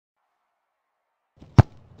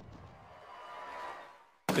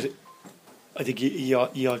I think you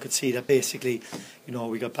all could see that basically,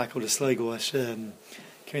 we got back out of Sligo came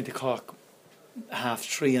into Cork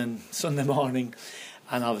 3:30 on Sunday morning,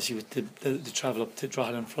 and obviously with the travel up to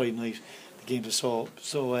Drogheda on Friday night, the games are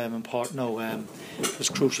so important now. It was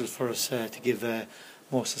crucial for us to give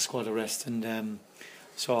most of the squad a rest, and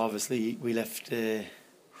so obviously we left I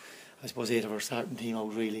suppose 8 of our starting team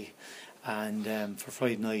out really, and for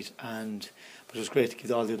Friday night, but it was great to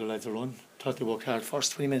give all the other lads a run. Thought they worked hard.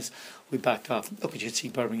 First 20 minutes we backed off. Look, you could see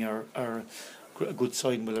Birmingham are a good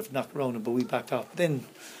side and will have knocked around them, but we backed off. But then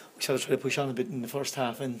we sort of tried to push on a bit in the first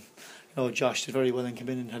half, and Josh did very well and came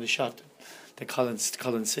in and had a shot that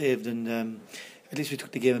Collins saved, and at least we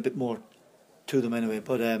took the game a bit more to them anyway.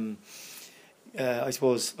 But I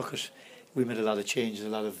suppose, we made a lot of changes. A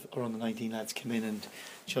lot of around the 19 lads came in, and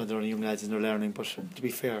they're only young lads and they're learning. But to be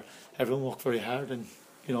fair, everyone worked very hard, and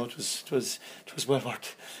it was well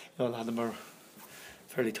worth. A lot of them are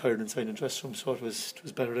fairly tired inside the dressing room, so it was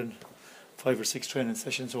better than 5 or 6 training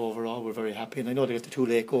sessions. So overall, we're very happy, and I know they got the 2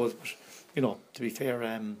 late goals, but to be fair,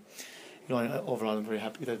 overall I'm very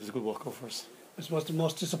happy that it was a good workout for us. I suppose the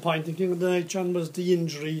most disappointing thing of the night, John, was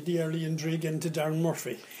the early injury again to Darren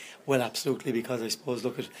Murphy. Well, absolutely, because I suppose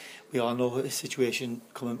we all know his situation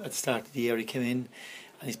coming at the start of the year. He came in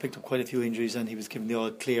and he's picked up quite a few injuries, and he was given the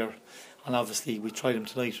all clear. And obviously we tried him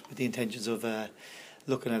tonight with the intentions of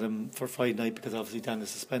looking at him for Friday night, because obviously Dan is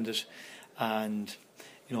suspended, and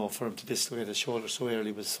for him to dislocate his shoulder so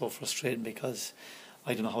early was so frustrating, because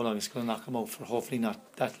I don't know how long it's going to knock him out for. Hopefully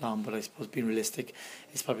not that long, but I suppose being realistic,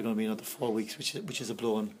 it's probably going to be another 4 weeks, which is a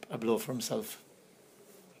blow for himself.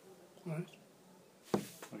 Right.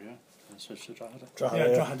 Okay, let's switch to Drogheda.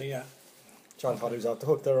 Drogheda, yeah. John thought he was off the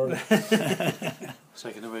hook there early.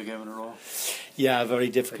 Second away game in a row. Yeah, very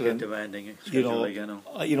difficult. Again, demanding schedule again.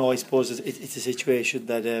 I suppose it's a situation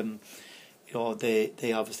that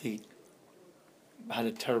they obviously had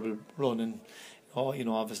a terrible run, and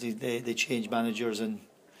obviously they changed managers, and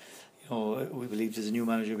we believe there's a new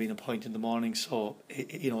manager being appointed in the morning. So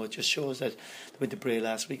it just shows that they went to Bray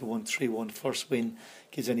last week and won 3-1. First win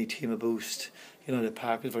gives any team a boost. The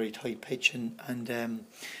park is a very tight pitch, and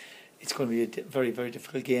it's going to be a very, very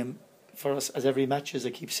difficult game for us, as every match, as I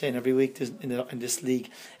keep saying every week in this league,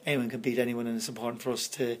 anyone can beat anyone, and it's important for us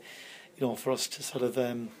to sort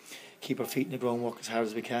of keep our feet in the ground, work as hard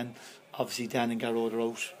as we can. Obviously Dan and Garrod are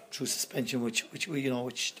out through suspension, which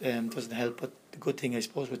doesn't help. But the good thing, I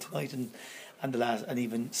suppose, with tonight and the last, and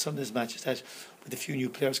even Sunday's match, is that with a few new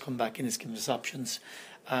players coming back in, it's given us options.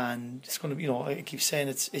 And it's going to, I keep saying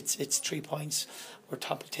it's 3 points. We're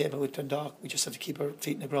top of the table with Dundalk. We just have to keep our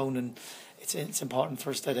feet in the ground, and it's important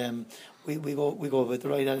for us that we go with the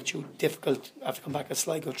right attitude. Difficult after come back at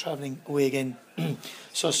Sligo, travelling away again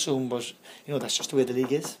so soon, but that's just the way the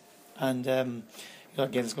league is. And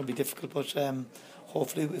again, it's going to be difficult, but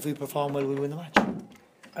hopefully if we perform well, we'll win the match.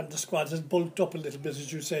 And the squad has bulked up a little bit,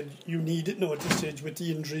 as you said. You need it now at this stage with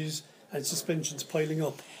the injuries and suspensions piling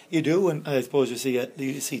up. You do, and I suppose you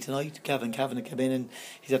see tonight Gavin Kavanagh came in, and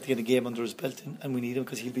he's had to get a game under his belt, and we need him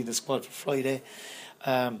because he'll be in the squad for Friday.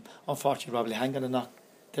 Unfortunately, Robbie Hang got a knock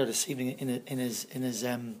there this evening in his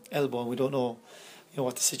elbow, and we don't know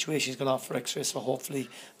what the situation is going off for X-ray. So hopefully,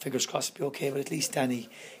 fingers crossed, it'll be okay. But at least Danny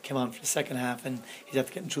came on for the second half, and he's had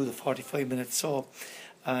to get him through the 45 minutes. So,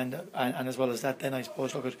 and as well as that, then I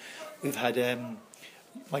suppose we've had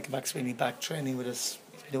Michael McSweeney back training with us.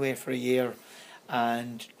 He's been away for a year,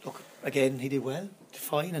 and again he did well,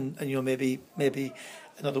 fine, and maybe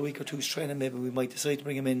another week or two's training, maybe we might decide to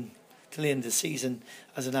bring him in till the end of the season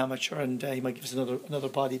as an amateur, and he might give us another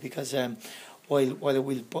body, because while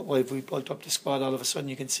we built up the squad, all of a sudden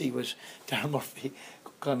you can see with Darren Murphy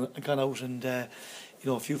gone out, and a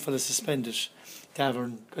few fellas suspended.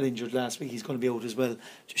 Davern got injured last week; he's going to be out as well.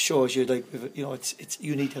 Just shows you,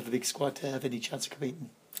 you need to have a big squad to have any chance of competing.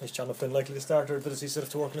 Is John O'Flynn likely to start, or does he still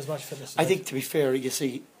have to work on his match fitness? I think, to be fair, you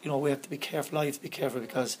see, we have to be careful. I have to be careful,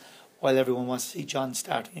 because while everyone wants to see John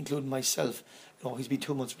starting, including myself, he's been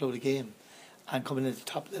 2 months without a game, and coming in at the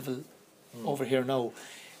top level over here now,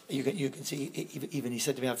 you can see, even he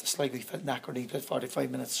said to me after Sligo, he felt knackered, he played 45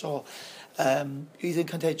 minutes, so he's in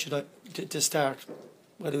contention to start.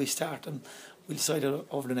 Whether we start him, we'll decide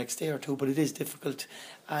over the next day or two, but it is difficult,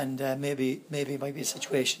 and maybe it might be a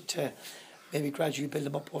situation to maybe gradually build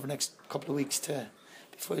him up over the next couple of weeks to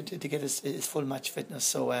get his full match fitness.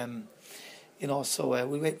 So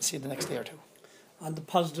we'll wait and see the next day or two. On the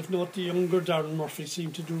positive note, the younger Darren Murphy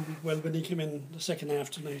seemed to do well when he came in the second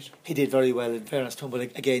half tonight. He did very well, in fairness to him, but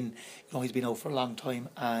again, he's been out for a long time,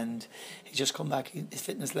 and he's just come back. His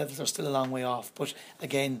fitness levels are still a long way off, but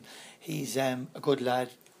again, he's a good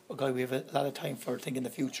lad. a guy we have a lot of time for. I think in the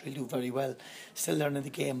future he'll do very well. Still learning the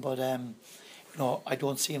game, but I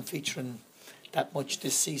don't see him featuring that much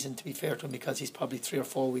this season, to be fair to him, because he's probably 3 or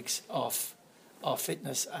 4 weeks off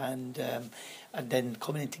fitness, and then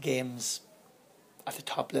coming into games at the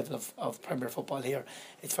top level of Premier football here,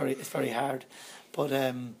 it's very hard. But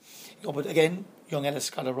but again, young Ellis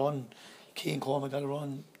got a run, Keane Coleman got a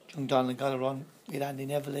run, young Donald got a run. We had Andy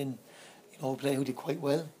Neville in, play who did quite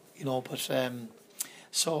well, but.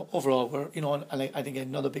 So overall, we're and I think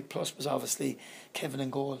another big plus was obviously Kevin in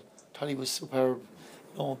goal. Thought he was superb.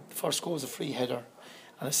 The first goal was a free header,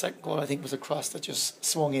 and the second goal I think was a cross that just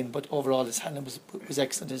swung in. But overall, his handling was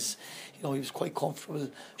excellent. He was quite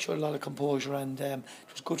comfortable, showed a lot of composure, and it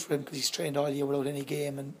was good for him because he's trained all year without any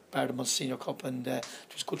game, and bar the Munster Senior Cup, and it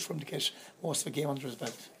was good for him to get most of the game under his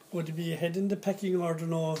belt. Would he be ahead in the pecking order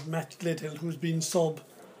now, Matt Gledhill, who's been sub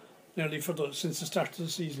nearly since the start of the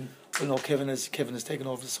season? Well, no, Kevin has taken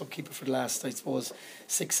over the sub-keeper for the last, I suppose,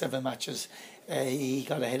 6-7 matches. He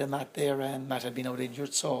got ahead of Matt there, and Matt had been out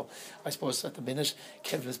injured, so I suppose at the minute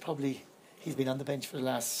Kevin is he's been on the bench for the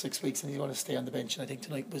last 6 weeks, and he's going to stay on the bench, and I think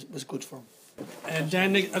tonight was good for him. And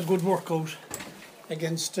Dan, a good workout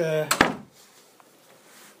against I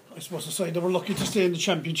suppose the side that were lucky to stay in the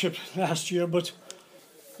championship last year, but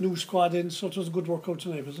new squad in, so it was a good workout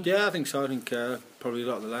tonight, was it? Yeah, I think so. I think probably a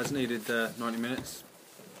lot of the lads needed 90 minutes.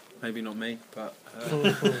 Maybe not me, but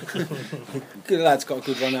good lads got a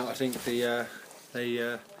good run out. I think they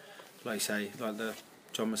like you say, like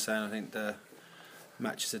John was saying, I think the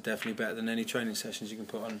matches are definitely better than any training sessions you can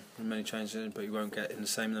put on many training sessions, but you won't get in the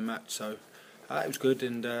same in the match. So it was good,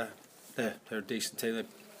 and they're a decent team. They're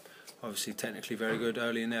obviously technically very good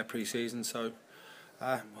early in their pre-season, so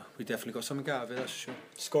we definitely got something out of it, that's for sure.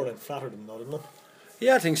 Scoring flattered them, though, didn't it?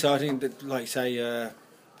 Yeah, I think so. I think that, like you say,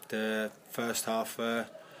 the first half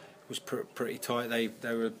was pretty tight.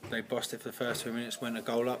 They bossed it for the first 2 minutes, went a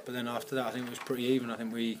goal up, but then after that I think it was pretty even. I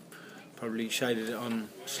think we probably shaded it on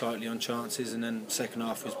slightly on chances, and then second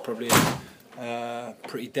half was probably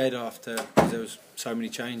pretty dead after, because there was so many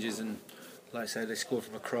changes, and like I say, they scored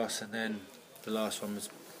from a cross, and then the last one was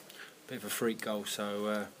a bit of a freak goal.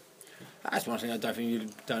 So that's one thing. I don't think you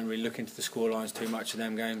don't really look into the score lines too much in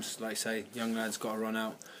them games. Like I say, young lads got to run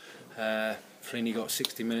out. Fleeny got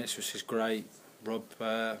 60 minutes, which is great. Rob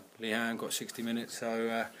Lehan got 60 minutes,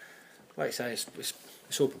 so like I say,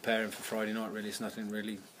 it's all preparing for Friday night. Really, it's nothing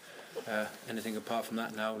really anything apart from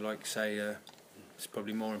that now. Like I say, it's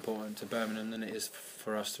probably more important to Birmingham than it is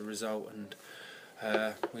for us to result, and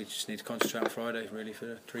we just need to concentrate on Friday really for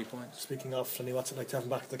the 3 points. Speaking of Flinny, what's it like to have him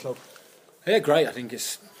back at the club? Yeah, great. I think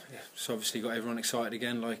it's obviously got everyone excited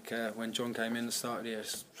again. Like when John came in at the start of the year,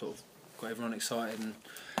 it's sort of got everyone excited, and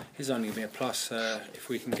he's only going to be a plus if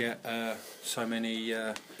we can get so many,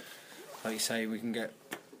 like you say, we can get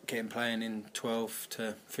him playing in 12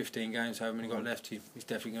 to 15 games, however many got left. He's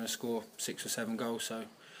definitely going to score 6 or 7 goals, so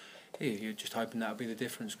you're just hoping that'll be the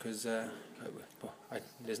difference, because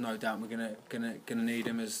there's no doubt we're gonna need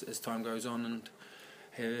him as time goes on, and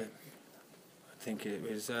I think it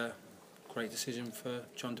was a great decision for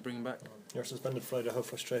John to bring him back. You're suspended Friday, how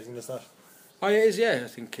frustrating is that? Oh, it is, yeah. I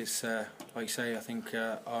think it's like you say. I think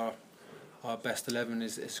our best 11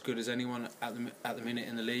 is as good as anyone at the minute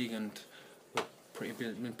in the league, and we're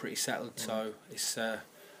been pretty settled. So it's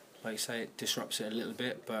like you say, it disrupts it a little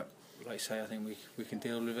bit, but like you say, I think we can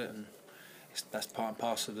deal with it, and that's part and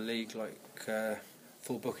parcel of the league. Like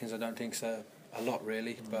full bookings, I don't think's a lot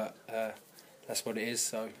really, but that's what it is.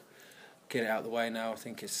 So get it out of the way now. I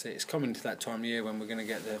think it's coming to that time of year when we're going to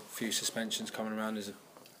get the few suspensions coming around. There's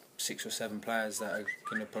 6 or 7 players that are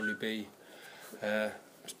going to probably be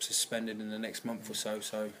suspended in the next month or so.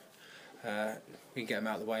 So we can get them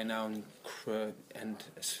out of the way now, and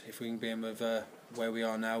if we can be in with where we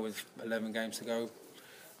are now with 11 games to go,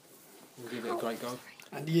 we'll give it a great go.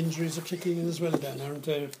 And the injuries are kicking in as well then, aren't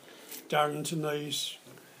they? Darren tonight,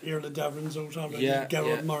 Irla Davern's out already,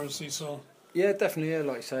 Gerard Morrissey, so... Yeah, definitely, yeah.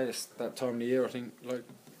 Like you say, it's that time of the year. I think like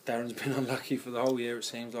Darren's been unlucky for the whole year, it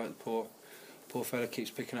seems like. The poor fella keeps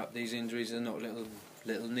picking up these injuries. They're not little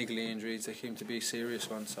niggly injuries, they seem to be serious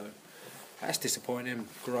ones, so that's disappointing.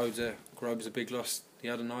 Groves a big loss the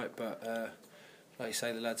other night, but like you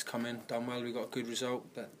say, the lads come in, done well, we got a good result.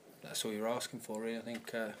 That's all you're asking for, really. I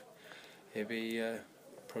think it'd be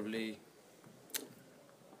probably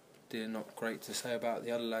not great to say about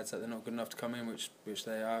the other lads that they're not good enough to come in, which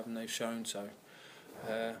they have and they've shown. So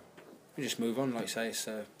we just move on. Like I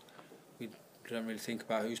say, we don't really think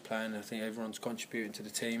about who's playing. I think everyone's contributing to the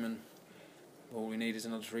team, and all we need is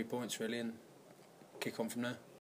another 3 points really, and kick on from there.